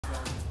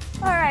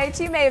All right,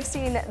 you may have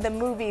seen the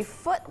movie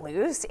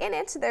Footloose. In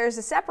it, there's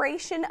a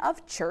separation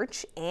of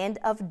church and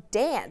of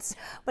dance.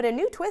 But a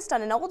new twist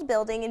on an old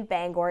building in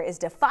Bangor is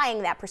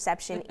defying that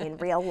perception in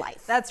real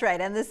life. That's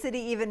right, and the city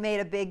even made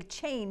a big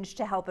change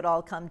to help it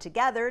all come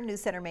together.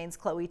 News Center Maine's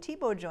Chloe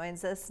Thibault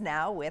joins us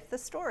now with the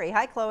story.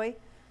 Hi, Chloe.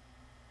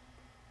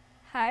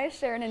 Hi,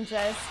 Sharon and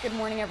Jess. Good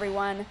morning,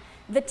 everyone.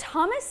 The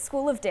Thomas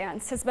School of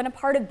Dance has been a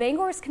part of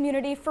Bangor's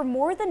community for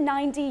more than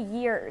 90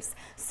 years.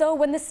 So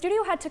when the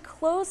studio had to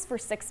close for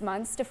 6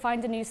 months to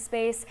find a new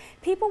space,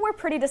 people were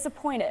pretty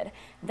disappointed.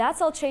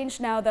 That's all changed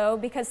now, though,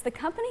 because the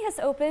company has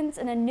opened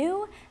in a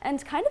new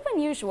and kind of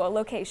unusual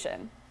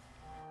location.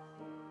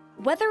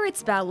 Whether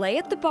it's ballet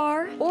at the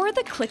bar or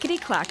the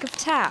clickety-clack of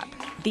tap,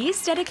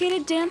 these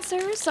dedicated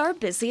dancers are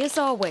busy as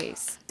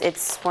always.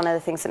 It's one of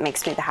the things that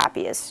makes me the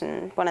happiest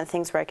and one of the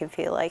things where I can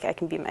feel like I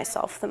can be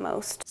myself the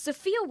most.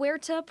 Sophia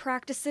Huerta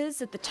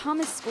practices at the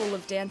Thomas School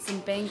of Dance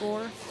in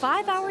Bangor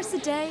 5 hours a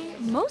day,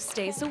 most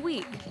days a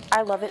week.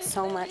 I love it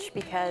so much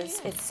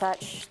because it's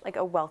such like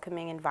a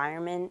welcoming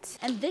environment.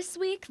 And this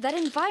week, that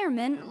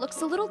environment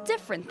looks a little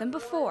different than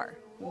before.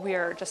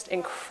 We're just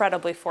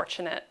incredibly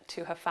fortunate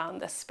to have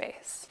found this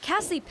space.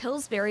 Cassie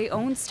Pillsbury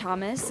owns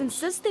Thomas and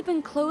says they've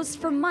been closed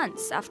for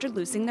months after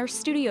losing their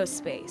studio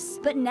space.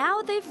 But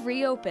now they've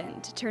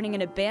reopened, turning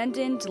an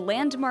abandoned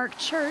landmark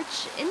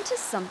church into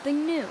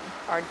something new.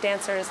 Our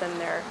dancers and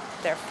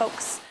their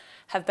folks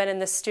have been in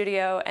this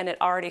studio, and it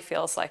already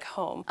feels like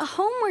home. A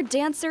home where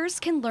dancers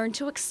can learn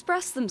to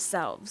express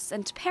themselves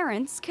and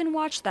parents can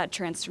watch that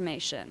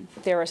transformation.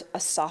 They're a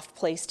soft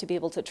place to be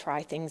able to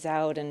try things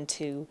out and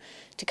to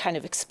kind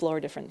of explore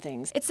different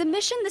things. It's a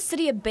mission the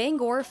city of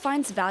Bangor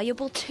finds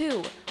valuable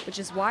too, which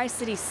is why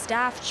city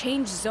staff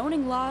changed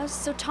zoning laws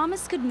so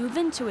Thomas could move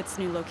into its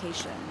new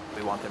location.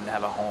 We want them to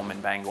have a home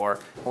in Bangor.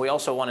 We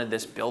also wanted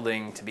this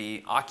building to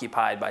be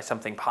occupied by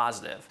something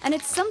positive. And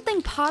it's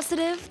something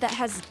positive that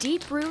has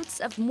deep roots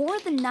of more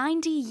than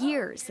 90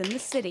 years in the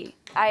city.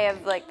 I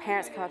have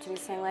parents come up to me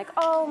saying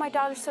oh, my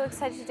daughter's so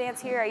excited to dance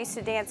here. I used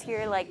to dance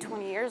here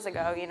 20 years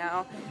ago, you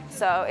know?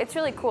 So it's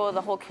really cool,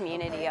 the whole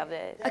community of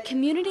it. A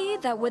community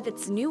that with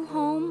its new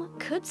home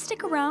could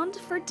stick around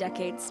for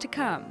decades to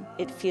come.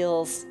 It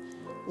feels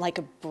like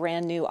a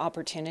brand new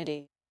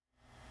opportunity.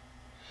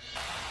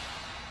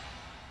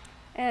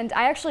 And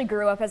I actually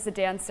grew up as a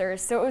dancer,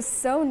 so it was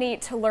so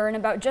neat to learn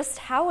about just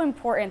how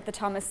important the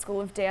Thomas School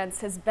of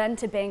Dance has been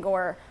to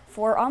Bangor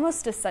for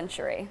almost a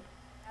century.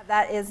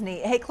 That is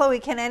neat. Hey, Chloe,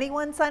 can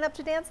anyone sign up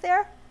to dance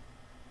there?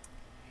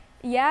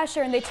 Yeah,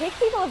 sure, and they take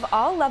people of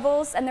all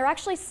levels, and they're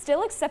actually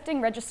still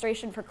accepting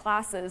registration for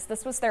classes.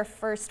 This was their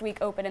first week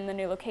open in the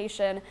new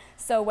location,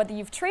 so whether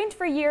you've trained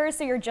for years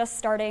or you're just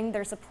starting,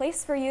 there's a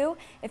place for you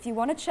if you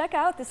want to check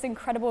out this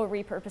incredible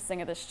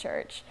repurposing of this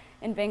church.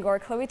 In Bangor,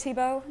 Chloe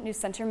Thibault, News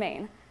Center,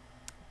 Maine.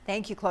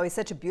 Thank you, Chloe.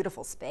 Such a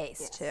beautiful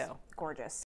space, too. Gorgeous.